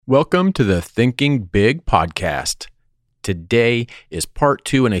Welcome to the Thinking Big podcast. Today is part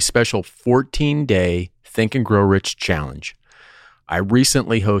 2 in a special 14-day Think and Grow Rich challenge. I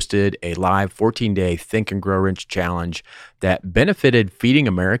recently hosted a live 14-day Think and Grow Rich challenge that benefited Feeding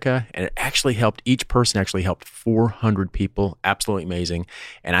America, and it actually helped, each person actually helped 400 people. Absolutely amazing.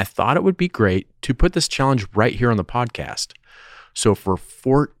 And I thought it would be great to put this challenge right here on the podcast. So for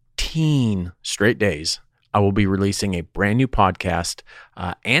 14 straight days, I will be releasing a brand new podcast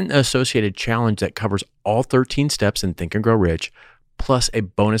and the associated challenge that covers all 13 steps in Think and Grow Rich, plus a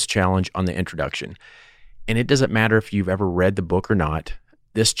bonus challenge on the introduction. And it doesn't matter if you've ever read the book or not.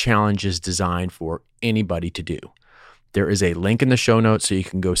 This challenge is designed for anybody to do. There is a link in the show notes so you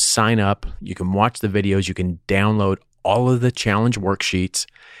can go sign up. You can watch the videos. You can download all of the challenge worksheets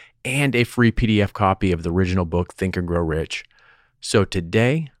and a free PDF copy of the original book, Think and Grow Rich. So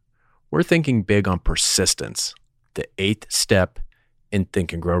today, we're thinking big on persistence, the 8th step in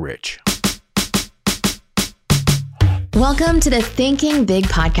Think and Grow Rich. Welcome to the Thinking Big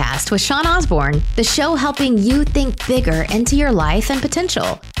podcast with Sean Osborne, the show helping you think bigger into your life and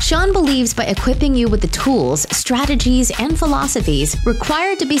potential. Sean believes by equipping you with the tools, strategies, and philosophies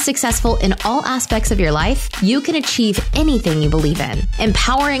required to be successful in all aspects of your life, you can achieve anything you believe in.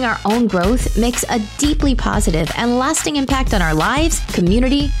 Empowering our own growth makes a deeply positive and lasting impact on our lives,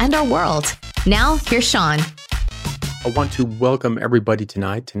 community, and our world. Now, here's Sean. I want to welcome everybody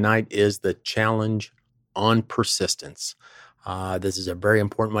tonight. Tonight is the challenge on persistence. This is a very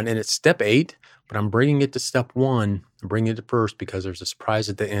important one, and it's step 8, but I'm bringing it to step 1. I'm bringing it to first because there's a surprise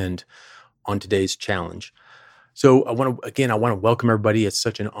at the end on today's challenge. So I want to welcome everybody. It's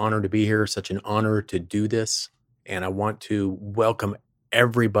such an honor to be here, such an honor to do this, and I want to welcome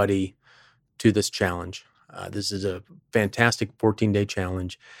everybody to this challenge. This is a fantastic 14-day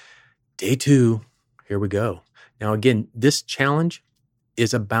challenge. Day 2, here we go. Now, again, this challenge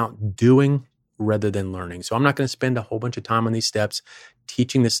is about doing rather than learning. So I'm not going to spend a whole bunch of time on these steps,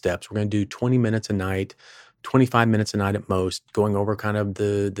 teaching the steps. We're going to do 20 minutes a night, 25 minutes a night at most, going over kind of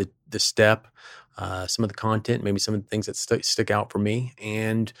the step, some of the content, maybe some of the things that stick out for me,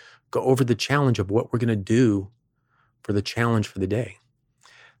 and go over the challenge of what we're going to do for the challenge for the day.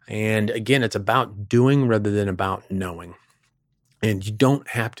 And again, it's about doing rather than about knowing. And you don't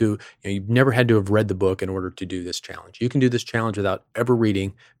have to, you've never had to have read the book in order to do this challenge. You can do this challenge without ever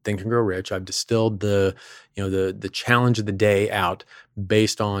reading Think and Grow Rich. I've distilled the challenge of the day out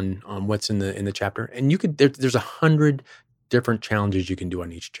based on what's in the chapter. And you could, there's 100 different challenges you can do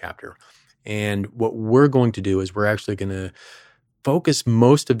on each chapter. And what we're going to do is we're actually going to focus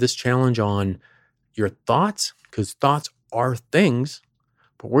most of this challenge on your thoughts, because thoughts are things.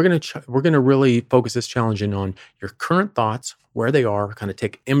 But we're going to really focus this challenge in on your current thoughts, where they are, kind of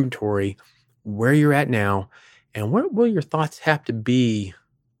take inventory, where you're at now, and what will your thoughts have to be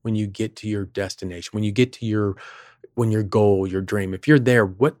when you get to your destination, when you get to your goal, your dream. If you're there,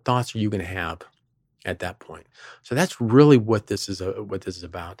 what thoughts are you going to have at that point? So that's really what this is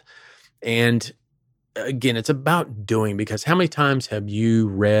about. And again, it's about doing, because how many times have you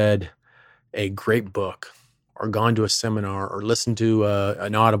read a great book, or gone to a seminar, or listened to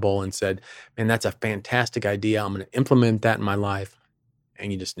an Audible and said, man, that's a fantastic idea. I'm going to implement that in my life.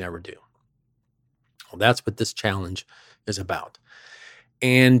 And you just never do. Well, that's what this challenge is about.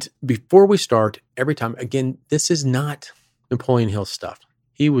 And before we start, every time, again, this is not Napoleon Hill stuff.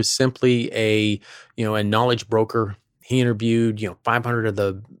 He was simply a knowledge broker. He interviewed, 500 of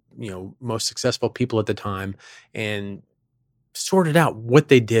the, most successful people at the time, and sorted out what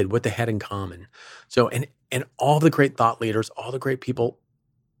they did, what they had in common. So, and all the great thought leaders, all the great people,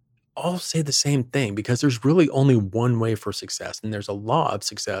 all say the same thing, because there's really only one way for success, and there's a law of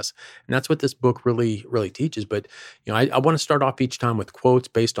success, and that's what this book really, really teaches. But I want to start off each time with quotes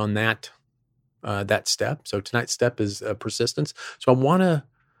based on that step. So tonight's step is persistence. So I want to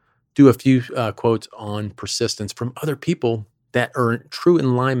do a few quotes on persistence from other people that are in true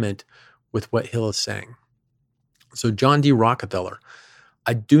alignment with what Hill is saying. So John D. Rockefeller: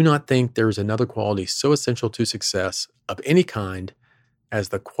 I do not think there is another quality so essential to success of any kind as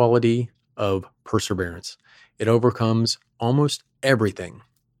the quality of perseverance. It overcomes almost everything,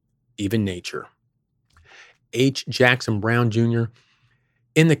 even nature. H. Jackson Brown Jr.: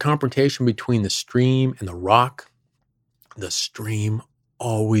 in the confrontation between the stream and the rock, the stream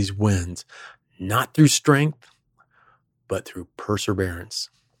always wins, not through strength, but through perseverance.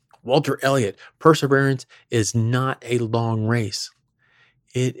 Walter Elliott: perseverance is not a long race.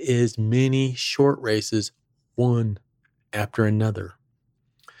 It is many short races, one after another.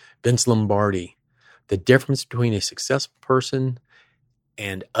 Vince Lombardi: the difference between a successful person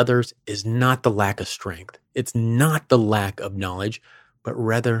and others is not the lack of strength. It's not the lack of knowledge, but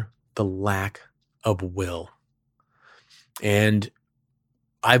rather the lack of will. And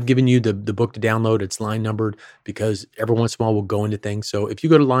I've given you the book to download. It's line numbered because every once in a while we'll go into things. So if you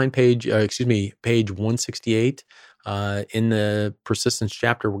go to page 168 in the persistence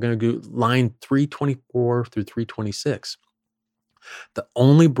chapter, we're going to do line 324 through 326. The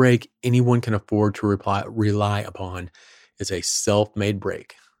only break anyone can afford to rely upon is a self-made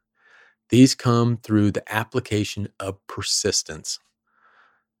break. These come through the application of persistence,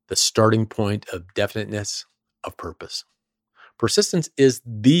 the starting point of definiteness of purpose. Persistence is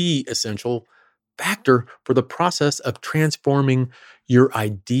the essential factor for the process of transforming your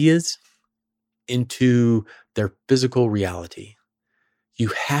ideas into their physical reality. You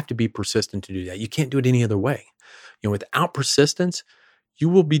have to be persistent to do that. You can't do it any other way. Without persistence, you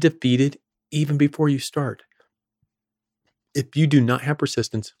will be defeated even before you start. If you do not have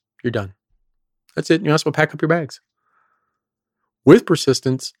persistence, you're done. That's it. You're not supposed to pack up your bags. With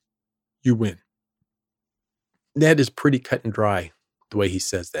persistence, you win. That is pretty cut and dry, the way he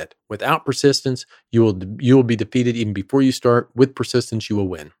says that. Without persistence, you will be defeated even before you start. With persistence, you will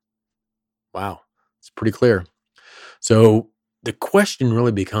win. Wow, it's pretty clear. So the question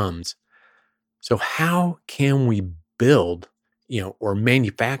really becomes, so how can we build, or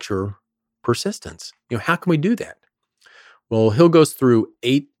manufacture persistence? How can we do that? Well, Hill goes through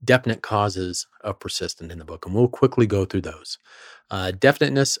 8 definite causes of persistence in the book, and we'll quickly go through those.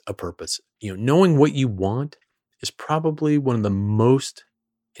 Definiteness of purpose. Knowing what you want is probably one of the most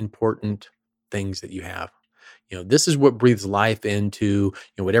important things that you have. This is what breathes life into,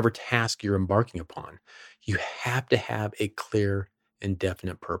 whatever task you're embarking upon. You have to have a clear and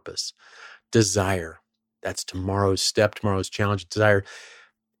definite purpose. Desire. That's tomorrow's step, tomorrow's challenge. Desire.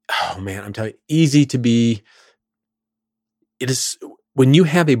 Oh man, I'm telling you, it is, when you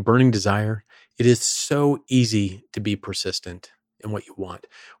have a burning desire, it is so easy to be persistent in what you want.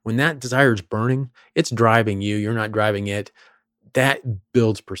 When that desire is burning, it's driving you. You're not driving it. That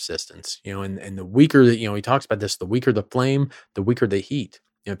builds persistence, and the weaker that, he talks about this, the weaker the flame, the weaker the heat.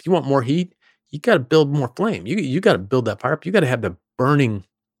 If you want more heat, you got to build more flame. You got to build that fire up. You got to have the burning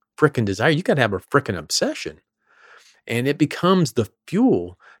frickin' desire. You got to have a frickin' obsession. And it becomes the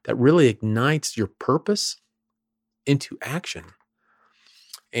fuel that really ignites your purpose into action.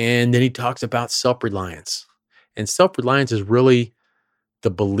 And then he talks about self-reliance. And self-reliance is really the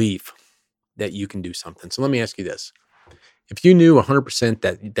belief that you can do something. So let me ask you this. If you knew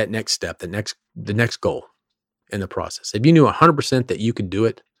 100% that next step, the next goal in the process, if you knew 100% that you could do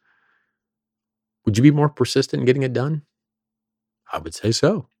it, would you be more persistent in getting it done? I would say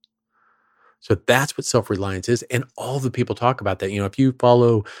so. So that's what self-reliance is. And all the people talk about that. If you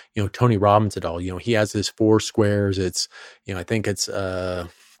follow, Tony Robbins at all, he has this 4 squares. It's, I think it's, God,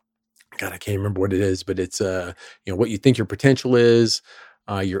 I can't remember what it is, but it's, what you think your potential is,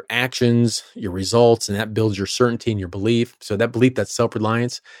 your actions, your results, and that builds your certainty and your belief. So that belief, that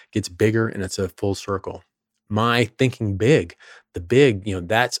self-reliance gets bigger, and it's a full circle. My thinking big, the big,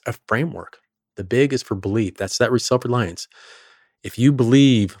 that's a framework. The big is for belief. That's that self-reliance. If you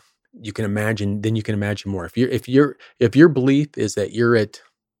believe, you can imagine, then you can imagine more. If your belief is that you're at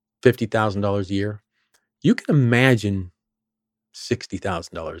 $50,000 a year, you can imagine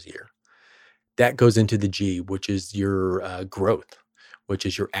 $60,000 a year. That goes into the G, which is your growth, which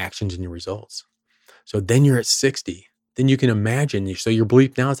is your actions and your results. So then you're at 60. Then you can imagine. So your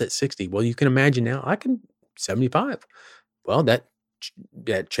belief now is at 60. Well, you can imagine now I can 75. Well, that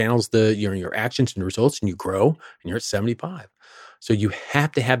channels your actions and results, and you grow, and you're at 75. So you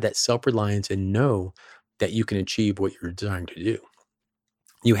have to have that self-reliance and know that you can achieve what you're designed to do.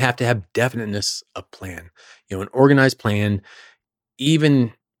 You have to have definiteness of plan. An organized plan,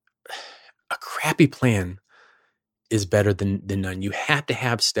 even a crappy plan, is better than none. You have to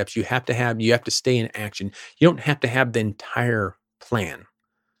have steps. You have to stay in action. You don't have to have the entire plan.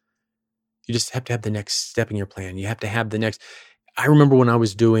 You just have to have the next step in your plan. You have to have the next. I remember when I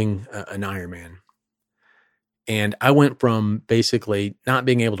was doing an Ironman, and I went from basically not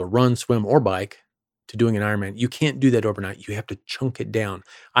being able to run, swim, or bike to doing an Ironman. You can't do that overnight. You have to chunk it down.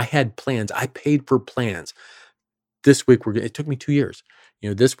 I had plans. I paid for plans. This week, it took me 2 years.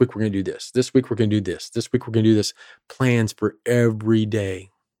 This week we're going to do this. This week we're going to do this. This week we're going to do this. Plans for every day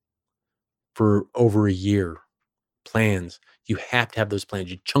for over a year. Plans. You have to have those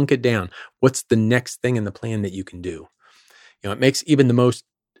plans. You chunk it down. What's the next thing in the plan that you can do? It makes even the most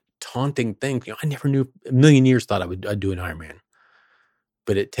taunting thing. I never knew, a million years thought I'd do an Ironman.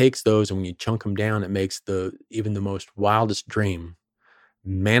 But it takes those, and when you chunk them down, it makes even the most wildest dream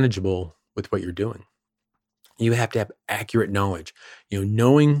manageable with what you're doing. You have to have accurate knowledge.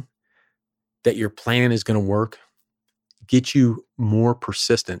 Knowing that your plan is going to work get you more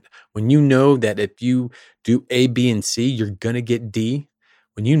persistent. When you know that if you do A, B, and C, you're going to get D.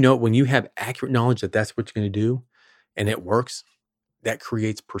 When you have accurate knowledge that that's what you're going to do and it works, that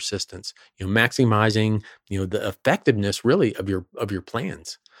creates persistence. Maximizing, the effectiveness really of your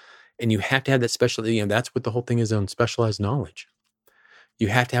plans. And you have to have that specialty, that's what the whole thing is on specialized knowledge. You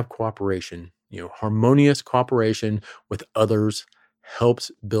have to have cooperation. Harmonious cooperation with others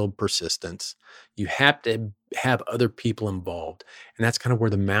helps build persistence. You have to have other people involved. And that's kind of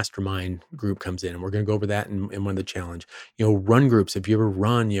where the mastermind group comes in. And we're going to go over that in one of the challenge. Run groups. If you ever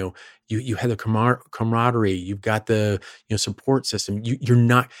run, you have the camaraderie. You've got the support system. You're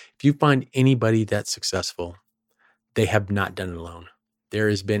not, if you find anybody that's successful, they have not done it alone. There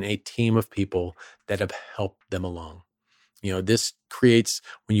has been a team of people that have helped them along. This creates,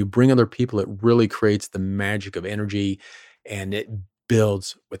 when you bring other people, it really creates the magic of energy, and it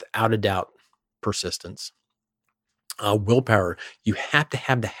builds, without a doubt, persistence. Willpower. You have to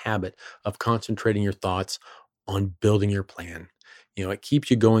have the habit of concentrating your thoughts on building your plan. It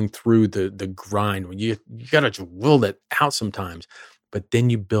keeps you going through the grind. When you got to just will it out sometimes, but then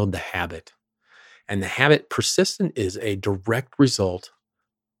you build the habit. And the habit, persistent, is a direct result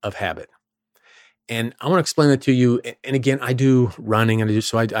of habit. And I want to explain that to you. And again, I do running, and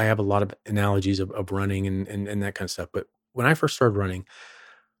I have a lot of analogies of running and that kind of stuff. But when I first started running,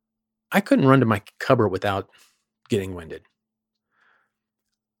 I couldn't run to my cupboard without getting winded.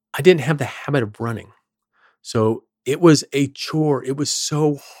 I didn't have the habit of running. So it was a chore. It was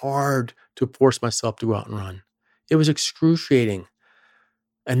so hard to force myself to go out and run. It was excruciating.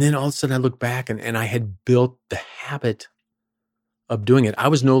 And then all of a sudden I look back and I had built the habit of doing it. I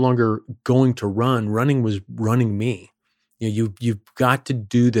was no longer going to run. Running was running me. You've got to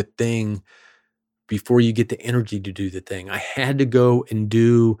do the thing before you get the energy to do the thing. I had to go and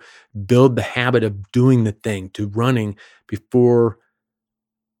build the habit of doing the thing, to running, before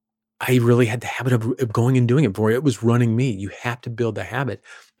I really had the habit of going and doing it. Before it was running me. You have to build the habit,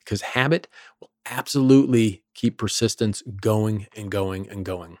 because habit will absolutely keep persistence going and going and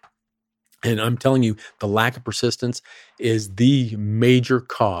going. And I'm telling you, the lack of persistence is the major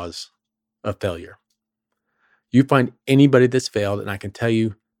cause of failure. You find anybody that's failed, and I can tell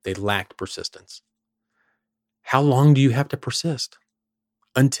you they lacked persistence. How long do you have to persist?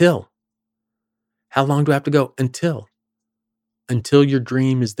 Until. How long do I have to go? Until your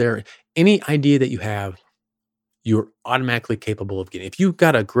dream is there. Any idea that you have, you're automatically capable of getting. If you've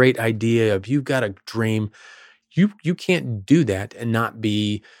got a great idea, if you've got a dream, you can't do that and not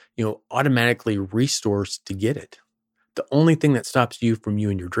be automatically resourced to get it. The only thing that stops you from you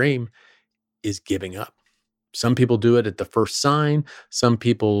and your dream is giving up. Some people do it at the first sign. Some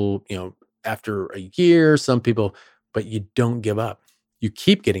people, after a year, but you don't give up. You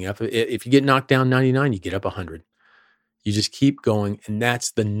keep getting up. If you get knocked down 99, you get up 100. You just keep going. And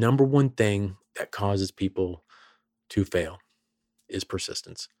that's the number one thing that causes people to fail, is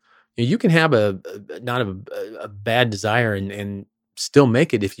persistence. You can have a bad desire and still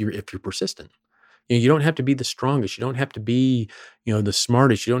make it if you're persistent. You don't have to be the strongest. You don't have to be, the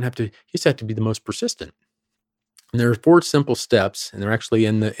smartest. You just have to be the most persistent. And there are 4 simple steps, and they're actually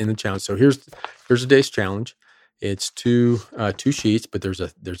in the challenge. So here's a day's challenge. It's two sheets, but there's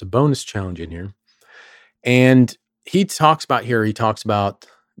a bonus challenge in here. And he talks about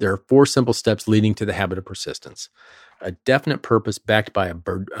there are 4 simple steps leading to the habit of persistence. A definite purpose backed by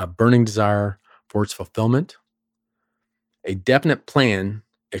a burning desire for its fulfillment. A definite plan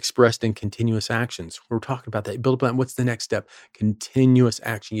expressed in continuous actions. We're talking about that. You build a plan. What's the next step? Continuous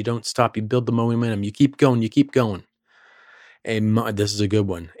action. You don't stop. You build the momentum. You keep going. This is a good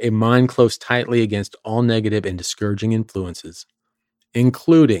one. A mind closed tightly against all negative and discouraging influences,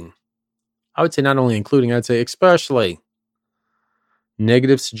 including, I would say not only including, I'd say especially,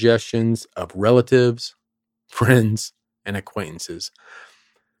 negative suggestions of relatives, friends, and acquaintances.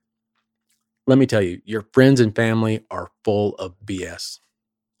 Let me tell you, your friends and family are full of BS,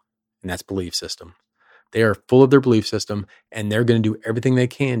 and that's belief system. They are full of their belief system, and they're going to do everything they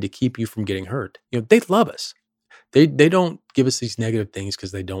can to keep you from getting hurt. They love us. They don't give us these negative things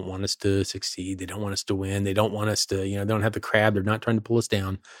because they don't want us to succeed. They don't want us to win. They don't want us to, they don't have the crab. They're not trying to pull us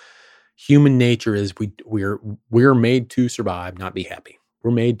down. Human nature is we're made to survive, not be happy.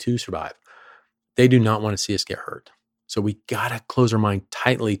 We're made to survive. They do not want to see us get hurt. So we got to close our mind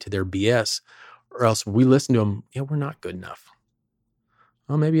tightly to their BS, or else we listen to them, we're not good enough.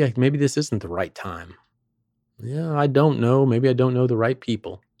 Well, maybe this isn't the right time. Yeah, I don't know. Maybe I don't know the right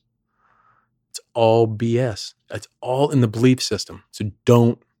people. It's all BS. It's all in the belief system. So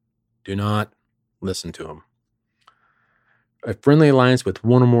do not listen to them. A friendly alliance with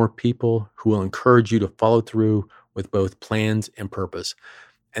one or more people who will encourage you to follow through with both plans and purpose.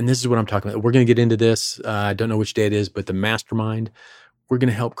 And this is what I'm talking about. We're going to get into this. I don't know which day it is, but the mastermind, we're going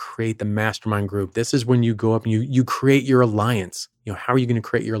to help create the mastermind group. This is when you go up and you create your alliance. How are you going to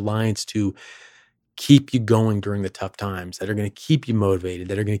create your alliance to keep you going during the tough times, that are going to keep you motivated,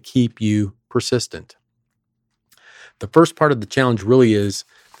 that are going to keep you persistent? The first part of the challenge really is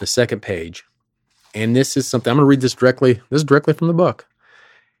the second page. And this is something, I'm going to read this directly. This is directly from the book.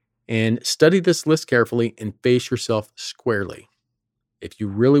 And study this list carefully and face yourself squarely. If you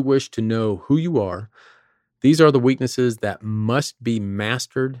really wish to know who you are, these are the weaknesses that must be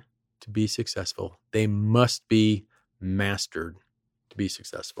mastered to be successful. They must be mastered to be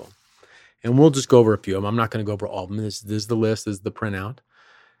successful. And we'll just go over a few of them. I'm not going to go over all of them. This is the list. This is the printout.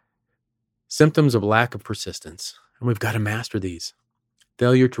 Symptoms of lack of persistence. And we've got to master these.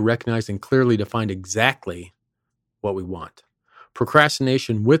 Failure to recognize and clearly define exactly what we want.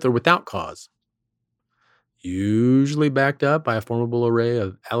 Procrastination with or without cause. Usually backed up by a formidable array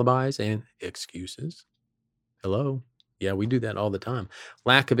of alibis and excuses. Hello? Yeah, we do that all the time.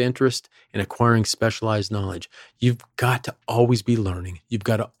 Lack of interest in acquiring specialized knowledge. You've got to always be learning. You've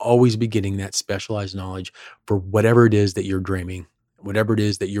got to always be getting that specialized knowledge for whatever it is that you're dreaming, whatever it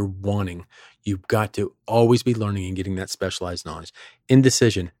is that you're wanting. You've got to always be learning and getting that specialized knowledge.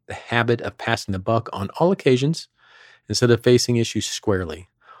 Indecision, the habit of passing the buck on all occasions instead of facing issues squarely.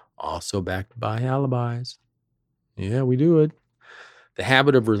 Also backed by alibis. Yeah, we do it. The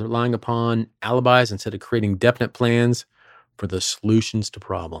habit of relying upon alibis instead of creating definite plans for the solutions to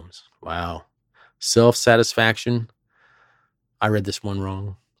problems. Wow. Self-satisfaction. I read this one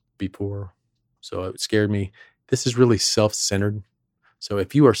wrong before, so it scared me. This is really self-centered. So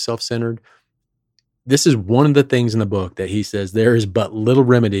if you are self-centered, this is one of the things in the book that he says there is but little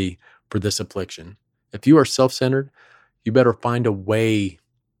remedy for this affliction. If you are self-centered, you better find a way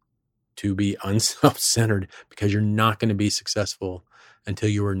to be unself-centered, because you're not going to be successful until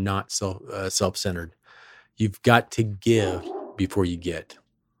you are not self-centered. You've got to give before you get.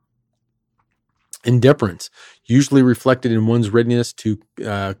 Indifference, usually reflected in one's readiness to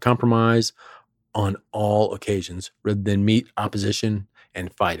compromise on all occasions rather than meet opposition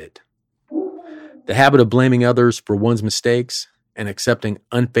and fight it. The habit of blaming others for one's mistakes and accepting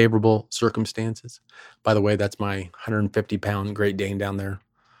unfavorable circumstances. By the way, that's my 150-pound Great Dane down there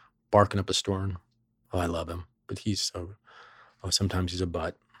barking up a storm. Oh, I love him, but sometimes he's a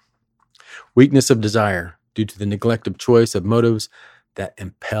butt. Weakness of desire due to the neglect of choice of motives that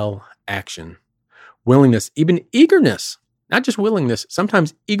impel action. Willingness, even eagerness, not just willingness,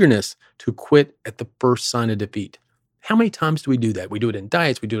 sometimes eagerness to quit at the first sign of defeat. How many times do we do that? We do it in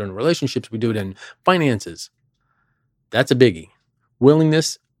diets, we do it in relationships, we do it in finances. That's a biggie.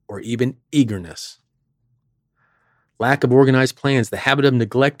 Willingness or even eagerness. Lack of organized plans, the habit of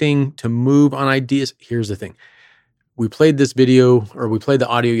neglecting to move on ideas. Here's the thing. We played the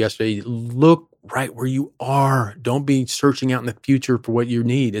audio yesterday. Look right where you are. Don't be searching out in the future for what you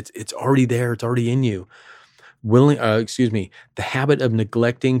need. It's already there. It's already in you. The habit of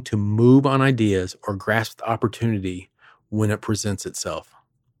neglecting to move on ideas or grasp the opportunity when it presents itself.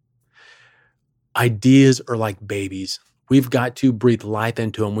 Ideas are like babies. We've got to breathe life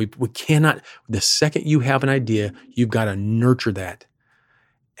into them. We cannot, the second you have an idea, you've got to nurture that.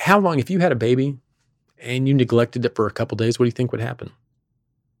 How long, if you had a baby and you neglected it for a couple days, what do you think would happen?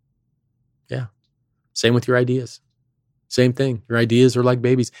 Yeah. Same with your ideas. Same thing. Your ideas are like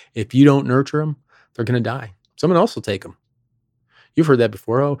babies. If you don't nurture them, they're going to die. Someone else will take them. You've heard that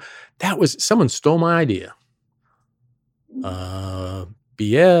before. Oh, someone stole my idea.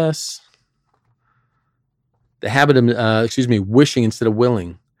 BS. The habit of, wishing instead of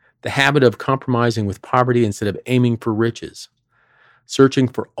willing. The habit of compromising with poverty instead of aiming for riches. Searching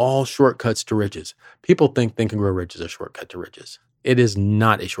for all shortcuts to riches. People think Think and Grow Rich is a shortcut to riches. It is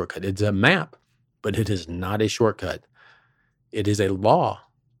not a shortcut. It's a map, but it is not a shortcut. It is a law.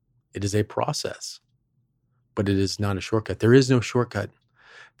 It is a process, but it is not a shortcut. There is no shortcut.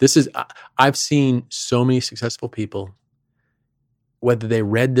 I've seen so many successful people, whether they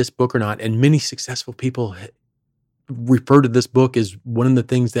read this book or not, and many successful people refer to this book as one of the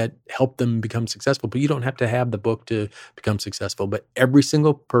things that helped them become successful. But you don't have to have the book to become successful. But every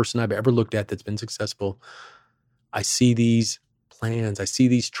single person I've ever looked at that's been successful, I see these plans, I see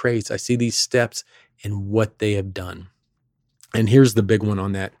these traits, I see these steps in what they have done. And here's the big one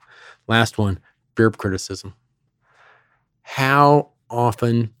on that last one, fear of criticism. How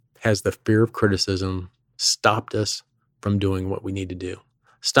often has the fear of criticism stopped us from doing what we need to do?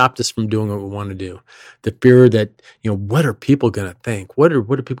 Stopped us from doing what we want to do. The fear that, what are people going to think? What are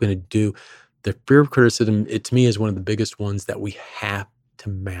people going to do? The fear of criticism, it to me is one of the biggest ones that we have to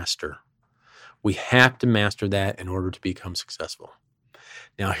master. We have to master that in order to become successful.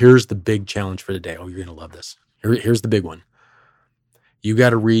 Now, here's the big challenge for today. Oh, you're going to love this. Here's the big one. You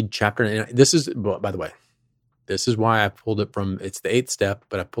got to read chapter. And this is, by the way, this is why I pulled it from, it's the 8th step,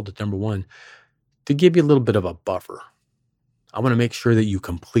 but I pulled it number 1 to give you a little bit of a buffer. I want to make sure that you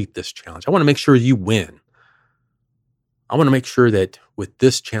complete this challenge. I want to make sure you win. I want to make sure that with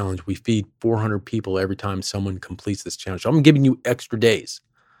this challenge, we feed 400 people every time someone completes this challenge. So I'm giving you extra days.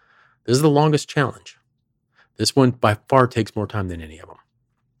 This is the longest challenge. This one by far takes more time than any of them.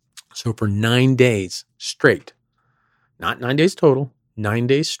 So for 9 days straight, not 9 days total, 9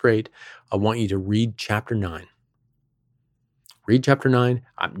 days straight, I want you to read chapter 9. Read chapter 9.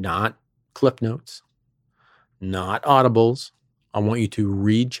 I'm not Cliff Notes, not Audibles. I want you to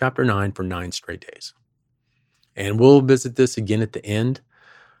read chapter 9 for 9 straight days. And we'll visit this again at the end.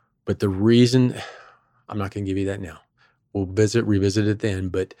 But the reason, I'm not going to give you that now. We'll revisit it at the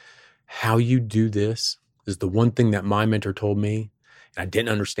end. But how you do this is the one thing that my mentor told me. And I didn't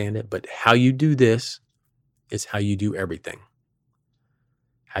understand it. But how you do this is how you do everything.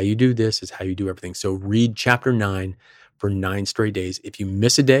 How you do this is how you do everything. So read chapter 9 for 9 straight days. If you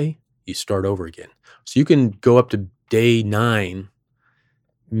miss a day, you start over again. So you can go up to day 9,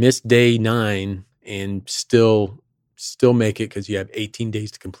 miss day 9, and still make it because you have 18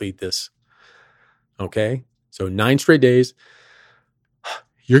 days to complete this. Okay? So 9 straight days.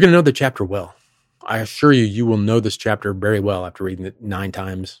 You're going to know the chapter well. I assure you, you will know this chapter very well after reading it 9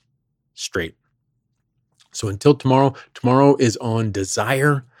 times straight. So until tomorrow is on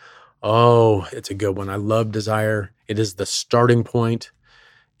desire. Oh, it's a good one. I love desire. It is the starting point.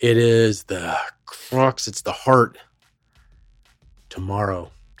 It is the crux. It's the heart.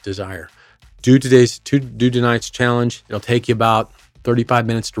 Tomorrow, desire. Do tonight's challenge. It'll take you about 35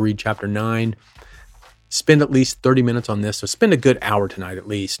 minutes to read chapter 9. Spend at least 30 minutes on this. So spend a good hour tonight at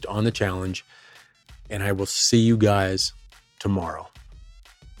least on the challenge. And I will see you guys tomorrow.